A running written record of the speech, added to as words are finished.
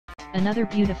Another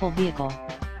beautiful vehicle.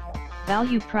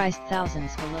 Value priced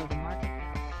thousands below the market.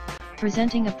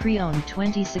 Presenting a pre-owned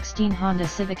 2016 Honda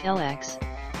Civic LX.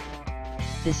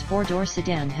 This four-door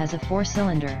sedan has a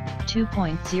four-cylinder,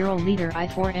 2.0-liter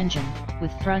i4 engine,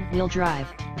 with front-wheel drive,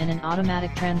 and an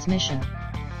automatic transmission.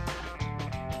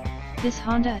 This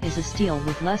Honda is a steal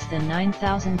with less than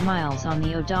 9,000 miles on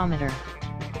the odometer.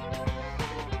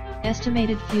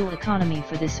 Estimated fuel economy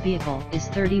for this vehicle is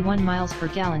 31 miles per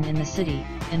gallon in the city,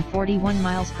 and 41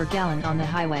 miles per gallon on the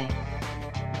highway.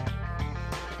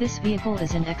 This vehicle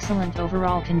is in excellent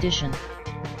overall condition.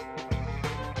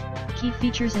 Key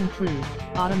features include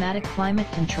automatic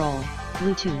climate control,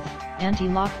 Bluetooth,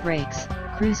 anti-lock brakes,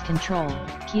 cruise control,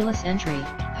 keyless entry,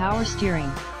 power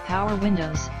steering, power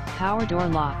windows, power door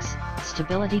locks,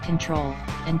 stability control,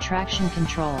 and traction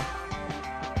control.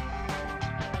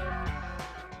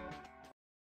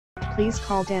 Please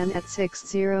call Dan at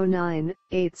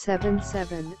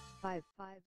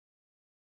 609-877-55